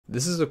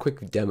This is a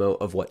quick demo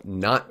of what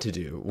not to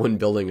do when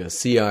building a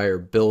CI or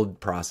build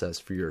process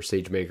for your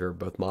Sagemaker,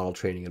 both model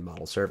training and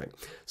model serving.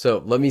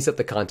 So let me set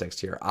the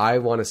context here. I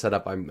want to set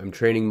up, I'm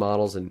training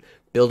models and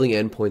building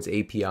endpoints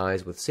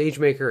APIs with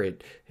Sagemaker.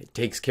 It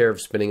takes care of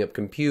spinning up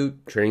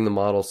compute, training the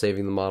model,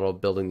 saving the model,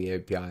 building the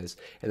APIs,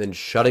 and then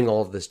shutting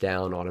all of this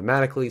down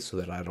automatically so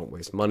that I don't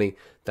waste money.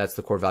 That's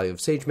the core value of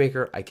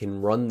Sagemaker. I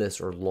can run this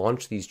or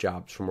launch these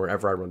jobs from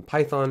wherever I run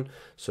Python,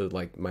 so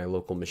like my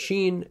local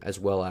machine, as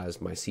well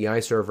as my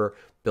CI server,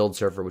 build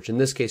server, which in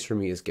this case for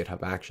me is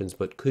GitHub Actions,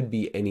 but could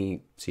be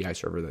any CI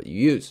server that you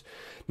use.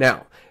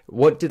 Now,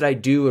 what did I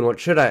do and what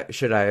should I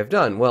have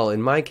done? Well,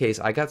 in my case,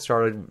 I got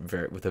started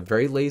with a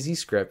very lazy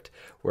script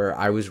where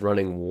I was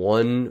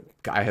running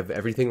I have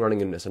everything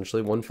running in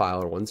essentially one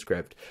file or one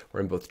script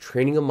where I'm both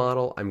training a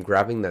model, I'm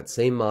grabbing that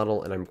same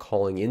model, and I'm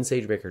calling in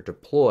Sagemaker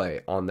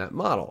deploy on that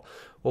model.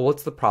 Well,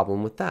 what's the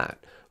problem with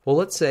that? Well,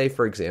 let's say,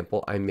 for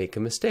example, I make a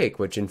mistake,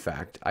 which in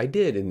fact I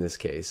did in this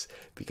case,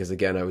 because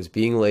again, I was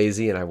being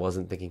lazy and I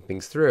wasn't thinking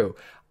things through.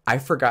 I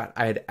forgot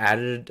I had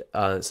added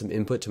some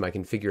input to my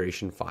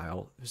configuration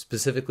file,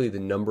 specifically the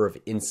number of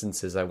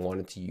instances I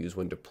wanted to use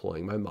when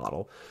deploying my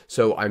model.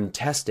 So I'm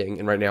testing,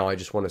 and right now I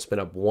just want to spin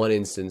up one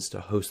instance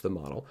to host the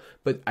model,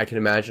 but I can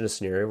imagine a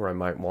scenario where I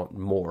might want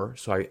more,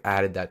 so I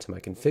added that to my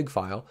config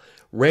file,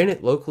 ran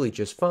it locally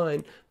just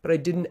fine, but I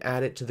didn't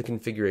add it to the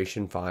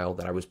configuration file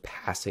that I was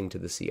passing to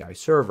the CI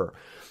server.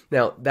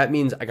 Now, that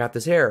means I got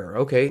this error.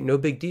 Okay, no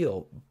big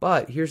deal,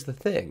 but here's the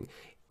thing.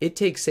 It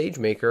takes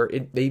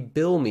Sagemaker, they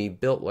bill me,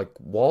 like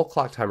wall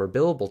clock time or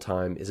billable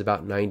time is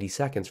about 90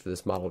 seconds for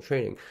this model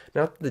training.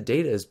 Not that the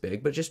data is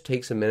big, but it just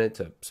takes a minute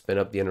to spin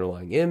up the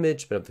underlying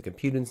image, spin up the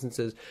compute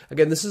instances.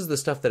 Again, this is the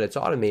stuff that it's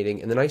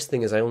automating, and the nice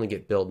thing is I only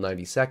get billed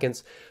 90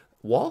 seconds.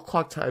 Wall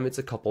clock time, it's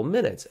a couple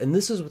minutes, and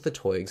this is with the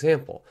toy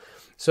example.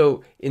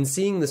 So in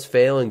seeing this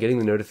fail and getting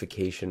the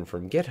notification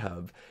from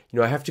GitHub,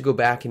 I have to go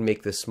back and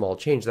make this small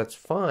change. That's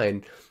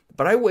fine,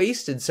 but I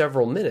wasted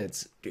several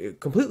minutes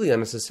completely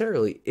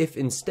unnecessarily if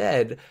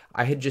instead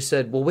I had just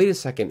said, well, wait a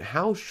second,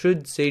 how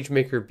should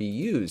Sagemaker be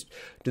used?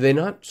 Do they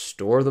not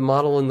store the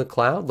model in the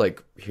cloud?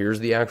 Like, here's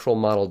the actual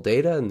model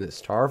data in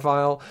this tar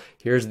file.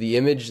 Here's the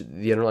image,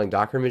 the underlying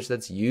Docker image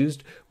that's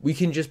used. We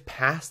can just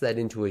pass that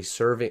into a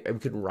serving. We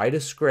could write a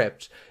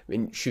script. I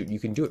mean, shoot, you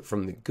can do it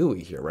from the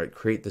GUI here, right?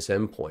 Create this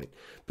endpoint.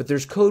 But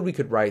there's code we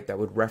could write that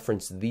would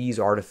reference these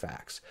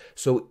artifacts.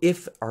 So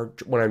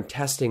when I'm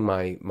testing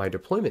my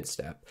deployment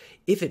step,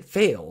 if it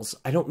fails,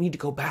 I don't need to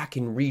go back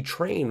and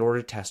retrain in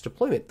order to test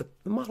deployment. The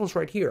model's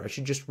right here. I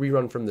should just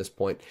rerun from this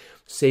point,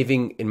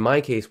 saving, in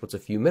my case, what's a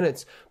few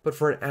minutes, but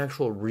for an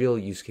actual real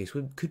use case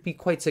could be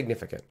quite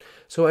significant.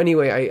 So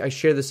anyway, I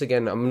share this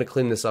again. I'm going to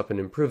clean this up and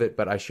improve it,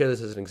 but I share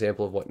this as an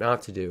example of what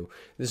not to do.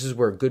 This is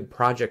where good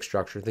project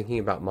structure, thinking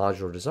about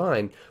modular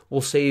design,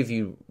 will save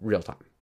you real time.